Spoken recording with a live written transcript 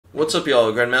What's up,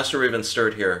 y'all? Grandmaster Raven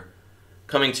Sturt here,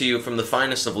 coming to you from the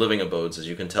finest of living abodes, as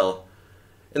you can tell.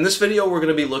 In this video, we're going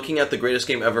to be looking at the greatest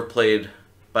game ever played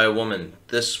by a woman.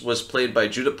 This was played by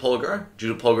Judit Polgar.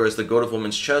 Judit Polgar is the goat of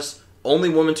women's chess, only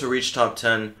woman to reach top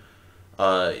 10.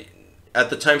 At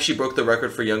the time, she broke the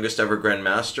record for youngest ever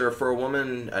Grandmaster for a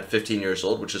woman at 15 years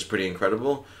old, which is pretty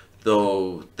incredible,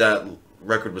 though that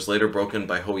record was later broken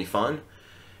by Hoi Fan.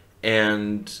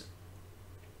 And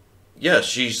yeah,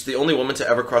 she's the only woman to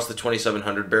ever cross the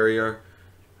 2700 barrier.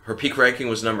 Her peak ranking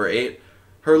was number 8.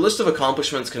 Her list of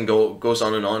accomplishments goes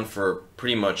on and on for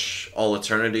pretty much all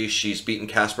eternity. She's beaten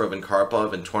Kasparov and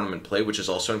Karpov in tournament play, which is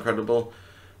also incredible.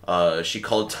 She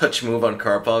called touch move on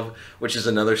Karpov, which is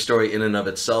another story in and of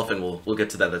itself, and we'll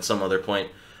get to that at some other point.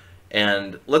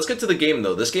 And let's get to the game,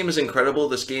 though. This game is incredible.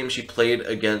 This game she played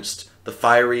against the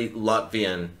fiery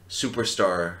Latvian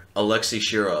superstar Alexei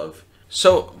Shirov.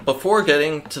 So, before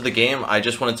getting to the game, I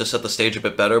just wanted to set the stage a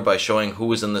bit better by showing who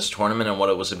was in this tournament and what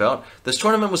it was about. This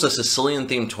tournament was a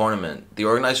Sicilian-themed tournament. The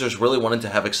organizers really wanted to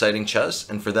have exciting chess,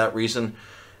 and for that reason,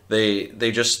 they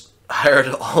just hired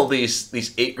all these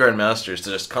 8 grandmasters to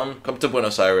just come to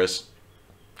Buenos Aires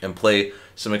and play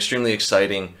some extremely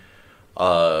exciting,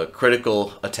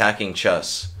 critical, attacking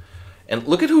chess. And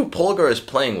look at who Polgar is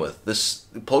playing with.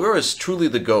 Polgar is truly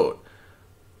the GOAT.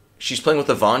 She's playing with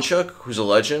Ivanchuk, who's a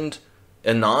legend,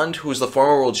 Anand, who is the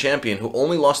former world champion, who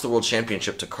only lost the world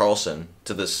championship to Carlsen,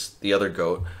 to the other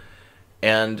GOAT.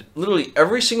 And literally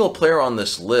every single player on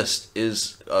this list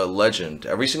is a legend.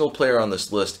 Every single player on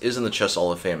this list is in the Chess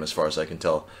Hall of Fame, as far as I can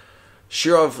tell.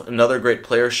 Shirov, another great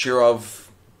player. Shirov,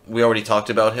 we already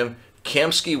talked about him.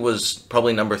 Kamsky was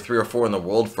probably number 3 or 4 in the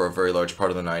world for a very large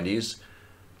part of the 90s.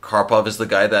 Karpov is the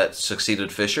guy that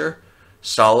succeeded Fischer.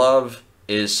 Stalov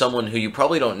is someone who you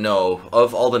probably don't know.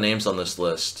 Of all the names on this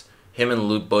list, him and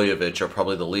Ludboyevich are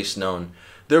probably the least known.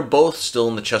 They're both still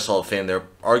in the Chess Hall of Fame. They're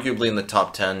arguably in the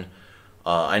top 10.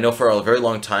 I know for a very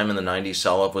long time in the 90s,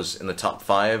 Stalov was in the top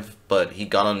 5, but he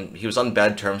was on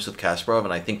bad terms with Kasparov,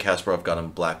 and I think Kasparov got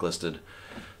him blacklisted.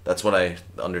 That's what I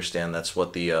understand. That's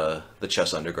what the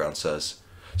Chess Underground says.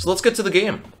 So let's get to the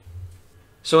game.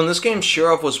 So in this game,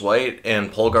 Shirov was white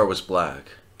and Polgar was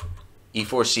black. E4,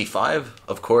 C5,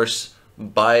 of course.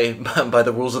 By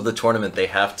the rules of the tournament, they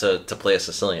have to play a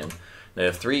Sicilian.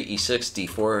 Knight f3, e6,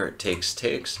 d4,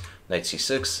 takes, knight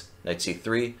c6, knight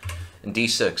c3, and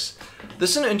d6.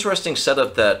 This is an interesting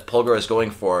setup that Polgar is going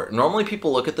for. Normally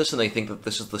people look at this and they think that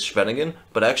this is the Schwenningen,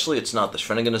 but actually it's not. The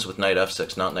Schwenningen is with knight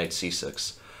f6, not knight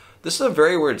c6. This is a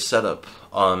very weird setup.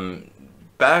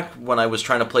 Back when I was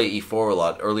trying to play e4 a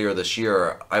lot earlier this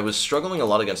year, I was struggling a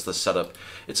lot against this setup.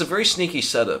 It's a very sneaky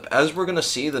setup. As we're going to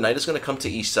see, the knight is going to come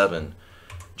to e7.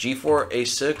 g4,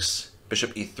 a6,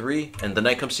 bishop e3, and the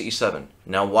knight comes to e7.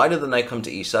 Now, why did the knight come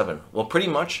to e7? Well, pretty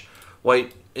much,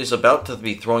 white is about to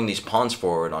be throwing these pawns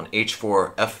forward on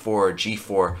h4, f4,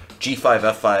 g4, g5,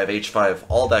 f5, h5,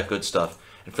 all that good stuff.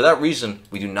 And for that reason,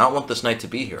 we do not want this knight to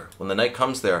be here. When the knight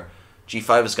comes there,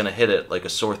 g5 is going to hit it like a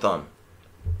sore thumb.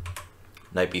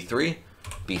 Knight b3,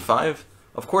 b5.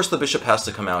 Of course the bishop has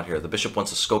to come out here. The bishop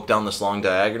wants to scope down this long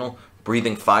diagonal,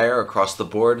 breathing fire across the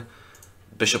board.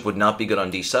 Bishop would not be good on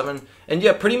d7. And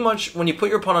yeah, pretty much when you put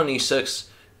your pawn on e6,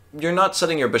 you're not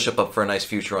setting your bishop up for a nice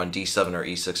future on d7 or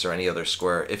e6 or any other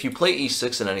square. If you play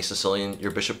e6 in any Sicilian,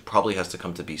 your bishop probably has to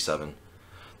come to b7.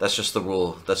 That's just the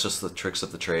rule. That's just the tricks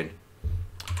of the trade.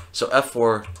 So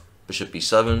f4, bishop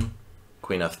b7,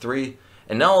 queen f3.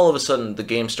 And now all of a sudden, the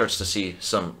game starts to see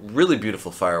some really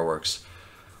beautiful fireworks.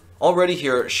 Already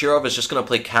here, Shirov is just going to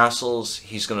play castles.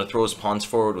 He's going to throw his pawns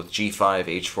forward with g5,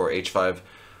 h4, h5,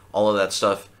 all of that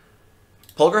stuff.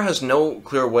 Polgar has no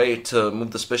clear way to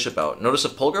move this bishop out. Notice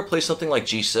if Polgar plays something like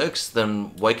g6,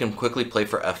 then white can quickly play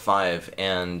for f5,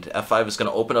 and f5 is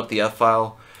going to open up the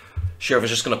f-file. Shirov is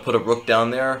just going to put a rook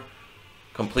down there,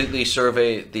 completely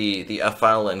survey the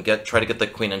f-file, and try to get the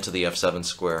queen into the f7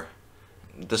 square.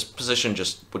 This position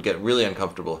just would get really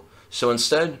uncomfortable. So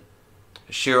instead,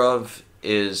 Shirov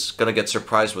is going to get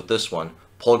surprised with this one.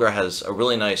 Polgar has a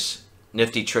really nice,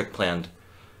 nifty trick planned.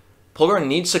 Polgar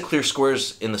needs to clear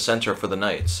squares in the center for the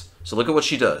knights. So look at what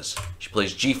she does. She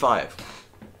plays g5.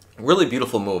 Really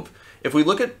beautiful move. If we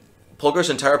look at Polgar's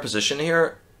entire position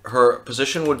here, her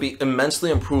position would be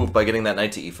immensely improved by getting that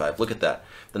knight to e5. Look at that.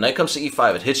 The knight comes to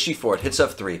e5, it hits g4, it hits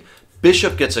f3.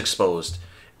 Bishop gets exposed.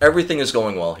 Everything is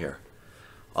going well here.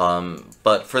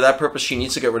 But for that purpose, she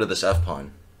needs to get rid of this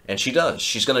f-pawn. And she does.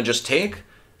 She's going to just take.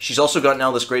 She's also got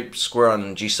now this great square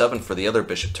on g7 for the other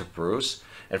bishop to peruse.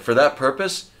 And for that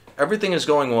purpose, everything is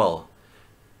going well.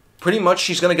 Pretty much,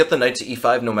 she's going to get the knight to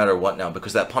e5 no matter what now,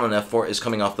 because that pawn on f4 is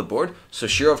coming off the board, so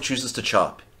Shirov chooses to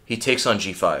chop. He takes on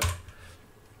g5.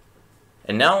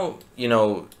 And now, you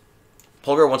know,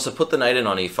 Polgar wants to put the knight in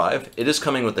on e5. It is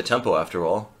coming with the tempo after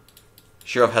all.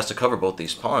 Shirov has to cover both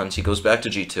these pawns. He goes back to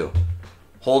g2.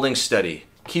 Holding steady.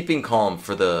 Keeping calm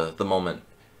for the moment.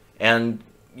 And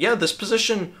yeah, this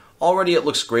position, already it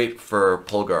looks great for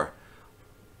Polgar.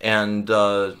 And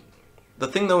the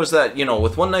thing though is that, you know,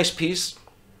 with one nice piece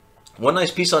on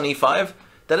e5,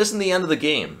 that isn't the end of the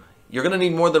game. You're going to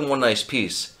need more than one nice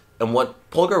piece. And what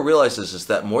Polgar realizes is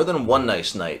that more than one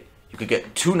nice knight, you could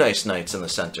get two nice knights in the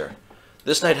center.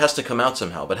 This knight has to come out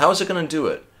somehow, but how is it going to do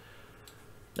it?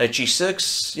 Knight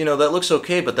g6, you know, that looks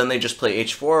okay, but then they just play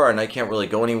h4, our knight can't really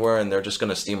go anywhere, and they're just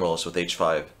going to steamroll us with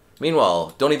h5.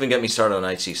 Meanwhile, don't even get me started on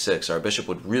knight c6. Our bishop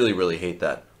would really, really hate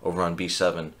that over on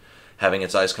b7, having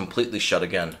its eyes completely shut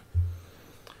again.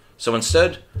 So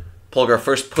instead, Polgar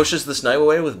first pushes this knight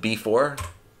away with b4.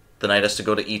 The knight has to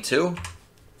go to e2.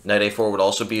 Knight a4 would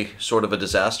also be sort of a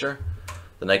disaster.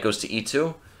 The knight goes to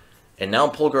e2. And now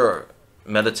Polgar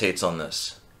meditates on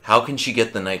this. How can she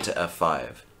get the knight to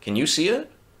f5? Can you see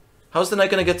it? How's the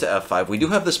knight going to get to f5? We do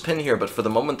have this pin here, but for the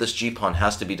moment this g-pawn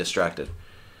has to be distracted.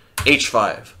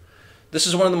 h5. This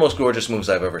is one of the most gorgeous moves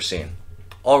I've ever seen.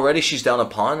 Already she's down a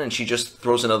pawn, and she just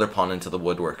throws another pawn into the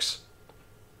woodworks.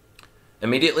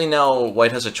 Immediately now,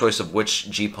 white has a choice of which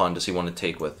g-pawn does he want to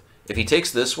take with. If he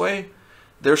takes this way,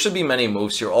 there should be many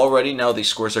moves here. Already now these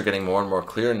squares are getting more and more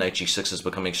clear. Knight g6 is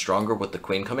becoming stronger with the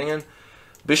queen coming in.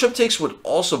 Bishop takes would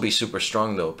also be super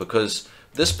strong though, because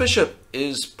this bishop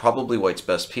is probably white's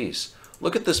best piece.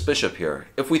 Look at this bishop here.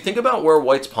 If we think about where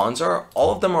white's pawns are,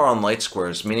 all of them are on light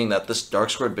squares, meaning that this dark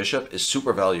squared bishop is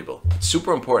super valuable. It's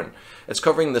super important. It's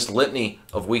covering this litany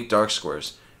of weak dark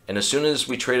squares. And as soon as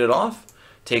we trade it off,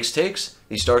 takes,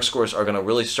 these dark squares are going to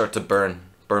really start to burn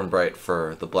bright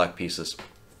for the black pieces.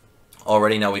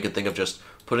 Already now we could think of just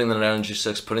putting the knight on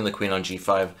g6, putting the queen on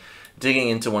g5, digging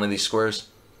into one of these squares.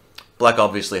 Black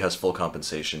obviously has full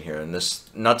compensation here, and this,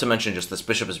 not to mention just this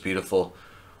bishop is beautiful.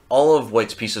 All of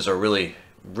white's pieces are really,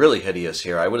 really hideous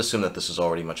here. I would assume that this is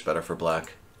already much better for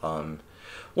black.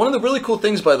 One of the really cool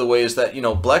things, by the way, is that, you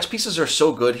know, black's pieces are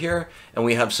so good here, and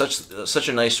we have such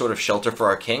a nice sort of shelter for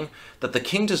our king, that the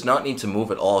king does not need to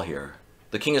move at all here.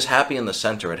 The king is happy in the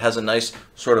center. It has a nice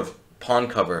sort of pawn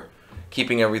cover,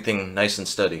 keeping everything nice and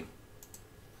steady.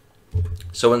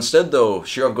 So instead, though,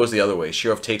 Shirov goes the other way.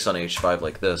 Shirov takes on h5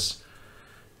 like this.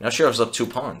 Now Shirov's up 2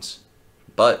 pawns.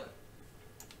 But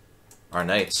our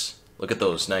knights, look at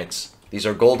those knights. These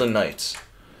are golden knights.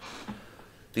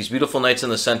 These beautiful knights in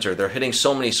the center, they're hitting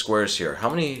so many squares here. How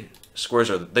many squares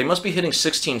are they? They must be hitting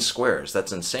 16 squares.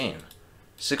 That's insane.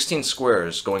 16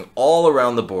 squares going all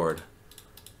around the board.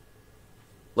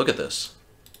 Look at this.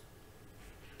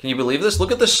 Can you believe this?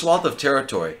 Look at this swath of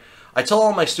territory. I tell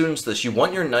all my students this. You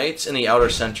want your knights in the outer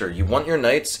center. You want your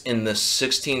knights in this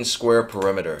 16 square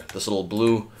perimeter. This little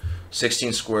blue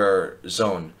 16 square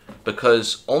zone.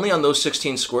 Because only on those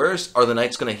 16 squares are the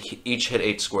knights going to each hit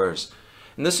 8 squares.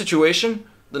 In this situation,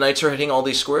 the knights are hitting all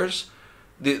these squares.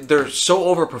 They're so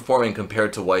overperforming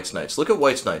compared to white's knights. Look at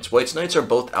white's knights. White's knights are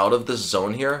both out of this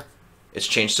zone here. It's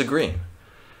changed to green.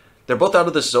 They're both out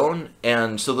of this zone,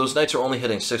 and so those knights are only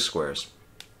hitting 6 squares.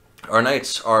 Our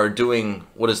knights are doing,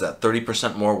 what is that,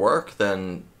 30% more work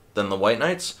than the white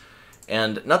knights?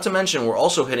 And not to mention, we're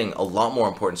also hitting a lot more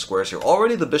important squares here.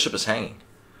 Already the bishop is hanging.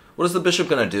 What is the bishop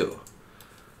going to do?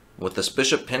 With this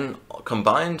bishop pin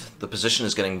combined, the position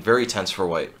is getting very tense for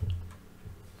white.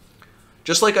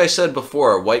 Just like I said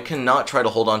before, white cannot try to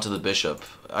hold on to the bishop.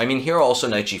 I mean, here also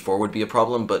knight g4 would be a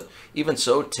problem, but even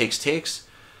so, takes.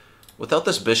 Without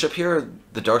this bishop here,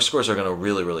 the dark squares are going to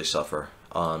really, really suffer.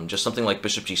 Just something like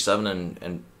bishop g7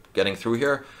 and getting through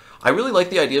here. I really like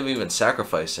the idea of even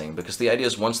sacrificing, because the idea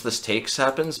is once this takes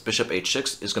happens, bishop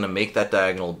h6 is going to make that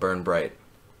diagonal burn bright.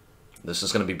 This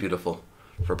is going to be beautiful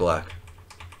for black.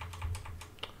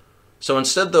 So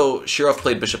instead, though, Shirov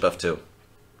played bishop f2.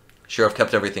 Shirov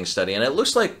kept everything steady, and it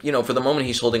looks like, you know, for the moment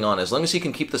he's holding on. As long as he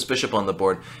can keep this bishop on the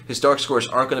board, his dark squares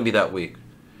aren't going to be that weak.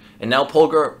 And now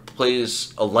Polgar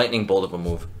plays a lightning bolt of a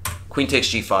move. Queen takes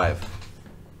g5.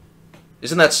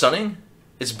 Isn't that stunning?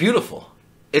 It's beautiful.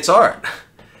 It's art.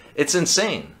 It's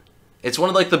insane. It's one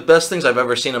of like the best things I've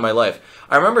ever seen in my life.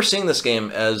 I remember seeing this game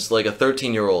as like a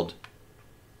 13-year-old.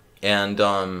 And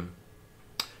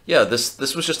yeah,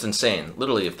 this was just insane.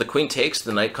 Literally, if the queen takes,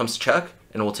 the knight comes check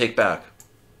and will take back.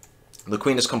 The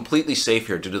queen is completely safe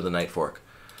here due to the knight fork.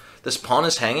 This pawn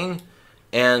is hanging,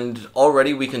 and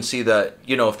already we can see that,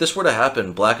 you know, if this were to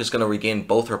happen, black is going to regain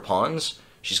both her pawns.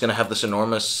 She's going to have this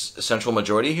enormous central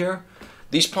majority here.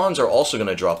 These pawns are also going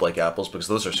to drop like apples because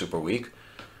those are super weak.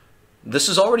 This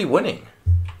is already winning.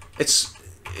 It's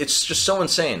just so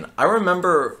insane. I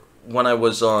remember when I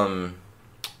was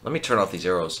Let me turn off these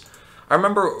arrows. I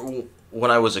remember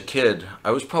when I was a kid,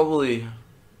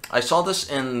 I saw this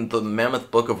in the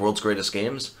Mammoth Book of World's Greatest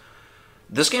Games.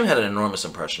 This game had an enormous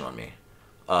impression on me.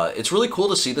 It's really cool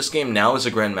to see this game now as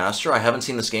a Grandmaster. I haven't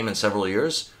seen this game in several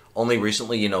years. Only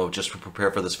recently, you know, just to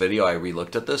prepare for this video, I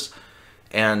re-looked at this.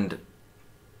 And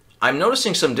I'm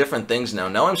noticing some different things now.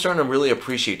 Now I'm starting to really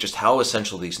appreciate just how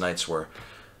essential these knights were.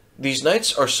 These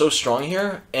knights are so strong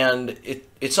here, and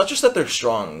it's not just that they're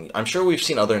strong. I'm sure we've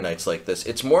seen other knights like this.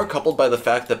 It's more coupled by the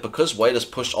fact that because white has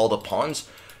pushed all the pawns,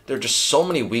 there are just so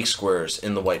many weak squares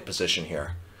in the white position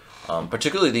here.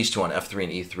 Particularly these two on f3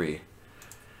 and e3.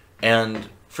 And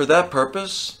for that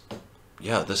purpose,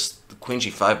 yeah, the queen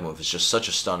g5 move is just such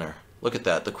a stunner. Look at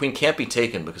that. The queen can't be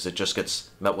taken because it just gets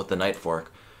met with the knight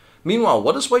fork. Meanwhile,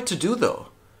 what is white to do, though?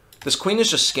 This queen is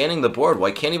just scanning the board.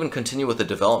 White can't even continue with the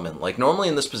development. Like, normally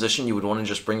in this position, you would want to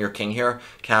just bring your king here,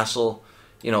 castle,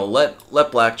 you know,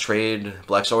 let black trade.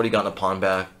 Black's already gotten a pawn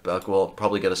back. Black will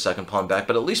probably get a second pawn back,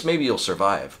 but at least maybe you'll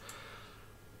survive.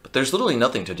 But there's literally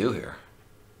nothing to do here.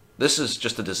 This is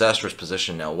just a disastrous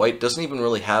position now. White doesn't even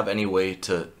really have any way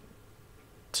to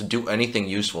do anything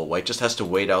useful. White just has to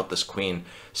wait out this queen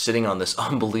sitting on this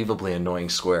unbelievably annoying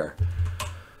square.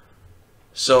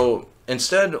 So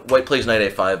instead, white plays knight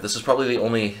a5. This is probably the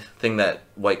only thing that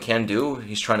white can do.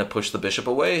 He's trying to push the bishop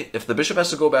away. If the bishop has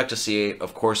to go back to c8,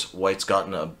 of course, white's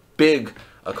gotten a big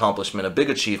accomplishment, a big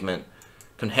achievement.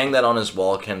 Can hang that on his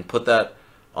wall, can put that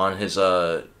on his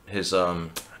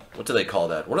what do they call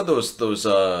that? What are those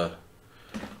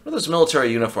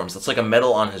military uniforms? That's like a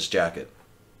medal on his jacket.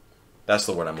 That's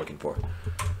the word I'm looking for.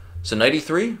 So knight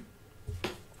e3.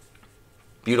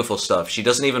 Beautiful stuff. She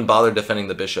doesn't even bother defending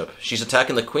the bishop. She's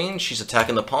attacking the queen. She's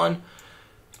attacking the pawn.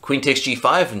 Queen takes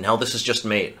g5, and now this is just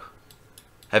mate.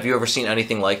 Have you ever seen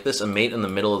anything like this? A mate in the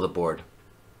middle of the board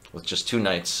with just two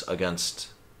knights against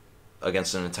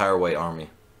an entire white army.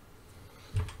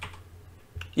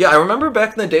 Yeah, I remember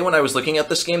back in the day when I was looking at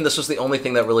this game, this was the only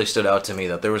thing that really stood out to me,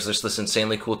 that there was just this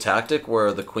insanely cool tactic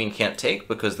where the queen can't take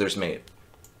because there's mate.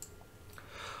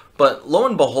 But lo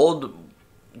and behold,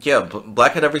 yeah,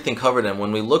 black had everything covered, and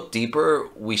when we look deeper,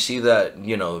 we see that,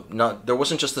 you know, there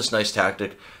wasn't just this nice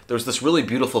tactic. There was this really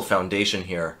beautiful foundation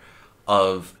here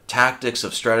of tactics,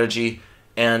 of strategy,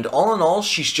 and all in all,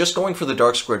 she's just going for the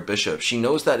dark squared bishop. She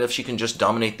knows that if she can just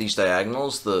dominate these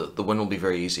diagonals, the win will be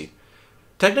very easy.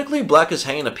 Technically, black is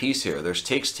hanging a piece here. There's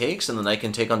takes, and the knight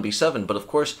can take on b7, but of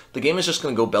course, the game is just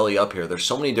going to go belly up here. There's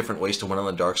so many different ways to win on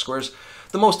the dark squares.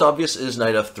 The most obvious is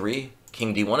knight f3,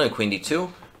 king d1, and queen d2.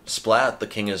 Splat, the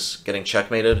king is getting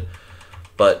checkmated,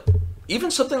 but even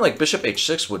something like bishop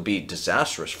h6 would be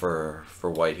disastrous for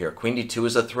white here. Queen d2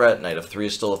 is a threat, knight f3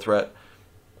 is still a threat.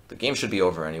 The game should be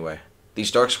over anyway. These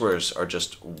dark squares are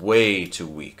just way too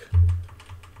weak.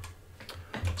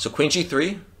 So queen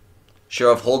g3,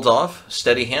 Shirov holds off,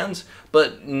 steady hands,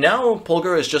 but now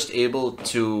Polgar is just able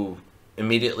to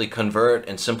immediately convert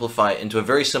and simplify into a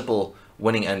very simple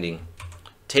winning ending.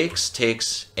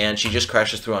 Takes, and she just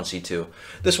crashes through on c2.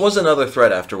 This was another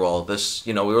threat after all. This,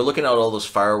 you know, we were looking at all those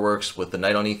fireworks with the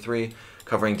knight on e3,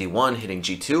 covering d1, hitting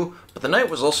g2, but the knight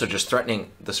was also just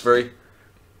threatening this very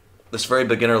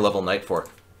beginner level knight fork.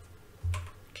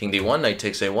 King d1, knight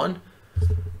takes a1.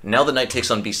 Now the knight takes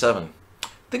on b7.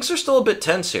 Things are still a bit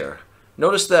tense here.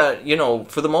 Notice that, you know,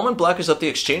 for the moment black is up the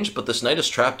exchange, but this knight is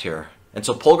trapped here. And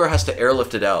so Polgar has to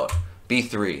airlift it out.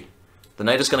 b3. The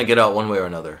knight is going to get out one way or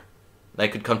another.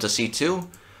 Knight could come to c2.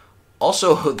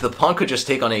 Also, the pawn could just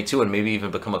take on a2 and maybe even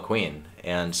become a queen.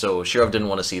 And so Shirov didn't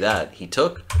want to see that. He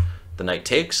took, the knight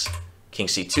takes, king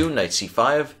c2, knight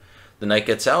c5. The knight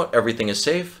gets out, everything is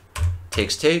safe.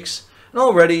 Takes. And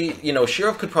already, you know,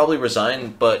 Shirov could probably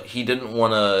resign, but he didn't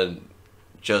want to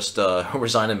just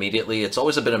resign immediately. It's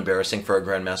always a bit embarrassing for a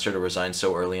grandmaster to resign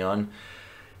so early on.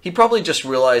 He probably just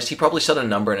realized, he probably set a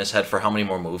number in his head for how many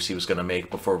more moves he was going to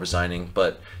make before resigning.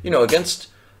 But, you know, against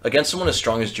someone as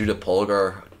strong as Judit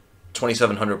Polgar,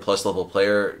 2700 plus level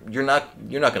player, you're not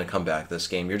going to come back this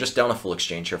game. You're just down a full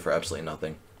exchange here for absolutely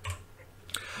nothing.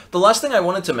 The last thing I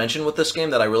wanted to mention with this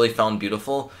game that I really found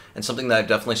beautiful, and something that I've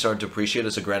definitely started to appreciate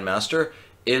as a grandmaster,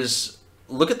 is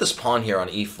look at this pawn here on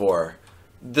e4.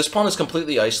 This pawn is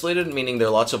completely isolated, meaning there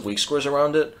are lots of weak squares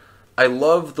around it. I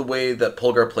love the way that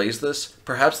Polgar plays this.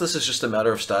 Perhaps this is just a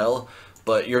matter of style,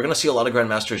 but you're going to see a lot of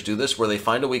grandmasters do this, where they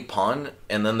find a weak pawn,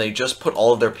 and then they just put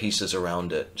all of their pieces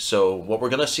around it. So what we're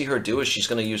going to see her do is she's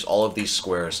going to use all of these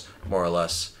squares, more or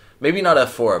less. Maybe not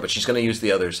f4, but she's going to use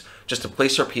the others, just to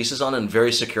place her pieces on in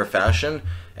very secure fashion,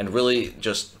 and really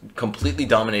just completely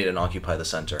dominate and occupy the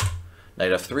center.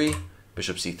 Knight f3,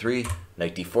 bishop c3,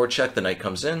 knight d4 check, the knight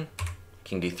comes in,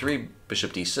 king d3,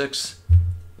 bishop d6,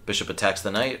 Bishop attacks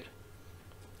the knight.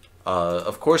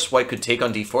 Of course, white could take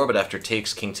on d4, but after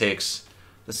takes, king takes,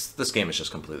 this game is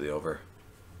just completely over.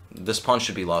 This pawn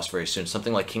should be lost very soon.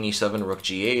 Something like king e7, rook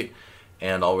g8,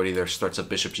 and already there's threats of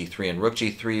bishop g3 and rook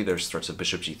g3. There's threats of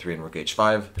bishop g3 and rook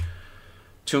h5.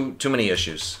 Too many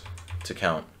issues to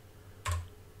count.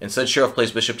 Instead, Shirov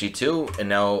plays bishop g2, and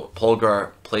now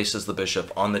Polgar places the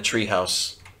bishop on the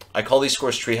treehouse. I call these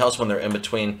scores treehouse when they're in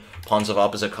between pawns of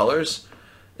opposite colors.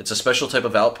 It's a special type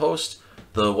of outpost.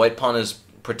 The white pawn is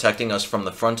protecting us from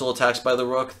the frontal attacks by the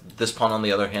rook. This pawn, on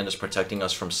the other hand, is protecting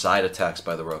us from side attacks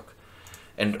by the rook.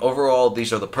 And overall,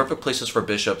 these are the perfect places for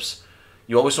bishops.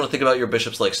 You always want to think about your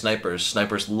bishops like snipers.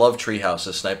 Snipers love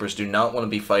treehouses. Snipers do not want to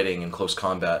be fighting in close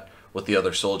combat with the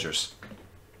other soldiers.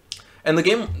 And the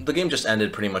game just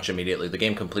ended pretty much immediately. The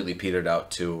game completely petered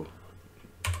out to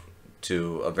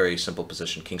a very simple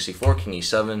position. King c4, king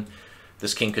e7.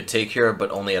 This king could take here,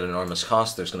 but only at enormous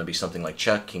cost. There's going to be something like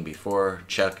check, king b4,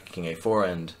 check, king a4,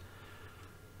 and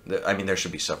I mean, there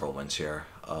should be several wins here.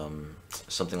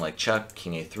 Something like check,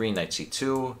 king a3, knight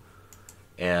c2,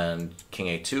 and king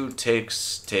a2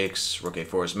 takes, rook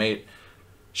a4 is mate.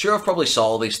 Shirov probably saw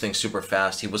all these things super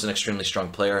fast. He was an extremely strong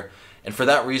player, and for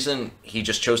that reason, he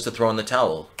just chose to throw in the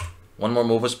towel. One more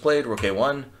move was played, rook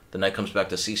a1, the knight comes back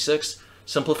to c6.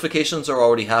 Simplifications are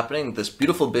already happening. This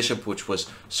beautiful bishop, which was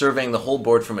surveying the whole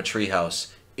board from a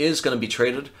treehouse, is going to be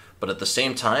traded, but at the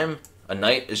same time, a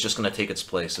knight is just going to take its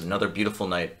place. Another beautiful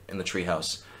knight in the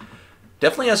treehouse.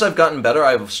 Definitely, as I've gotten better,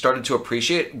 I've started to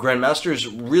appreciate grandmasters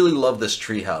really love this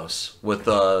treehouse with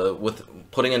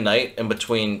putting a knight in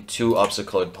between two opposite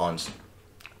colored pawns.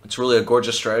 It's really a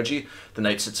gorgeous strategy. The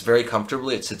knight sits very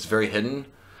comfortably. It sits very hidden,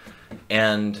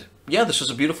 and yeah, this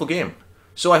was a beautiful game.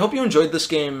 So I hope you enjoyed this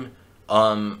game.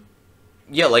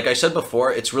 Yeah, like I said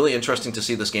before, it's really interesting to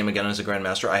see this game again as a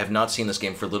grandmaster. I have not seen this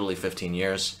game for literally 15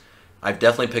 years. I've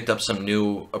definitely picked up some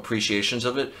new appreciations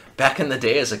of it. Back in the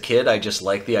day as a kid, I just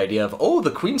liked the idea of, oh, the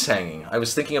queen's hanging. I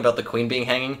was thinking about the queen being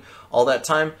hanging all that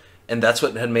time, and that's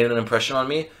what had made an impression on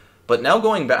me. But now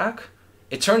going back,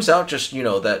 it turns out just, you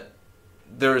know, that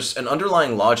there's an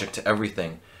underlying logic to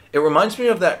everything. It reminds me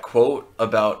of that quote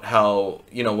about how,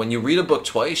 you know, when you read a book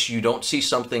twice, you don't see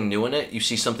something new in it, you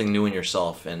see something new in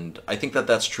yourself. And I think that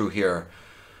that's true here.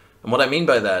 And what I mean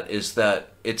by that is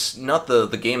that it's not the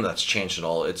game that's changed at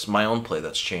all, it's my own play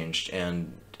that's changed.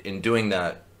 And in doing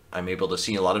that, I'm able to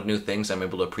see a lot of new things, I'm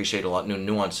able to appreciate a lot of new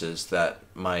nuances that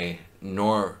my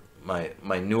newer,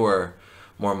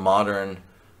 more modern,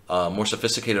 more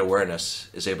sophisticated awareness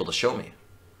is able to show me.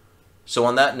 So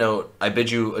on that note, I bid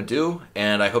you adieu,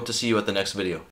 and I hope to see you at the next video.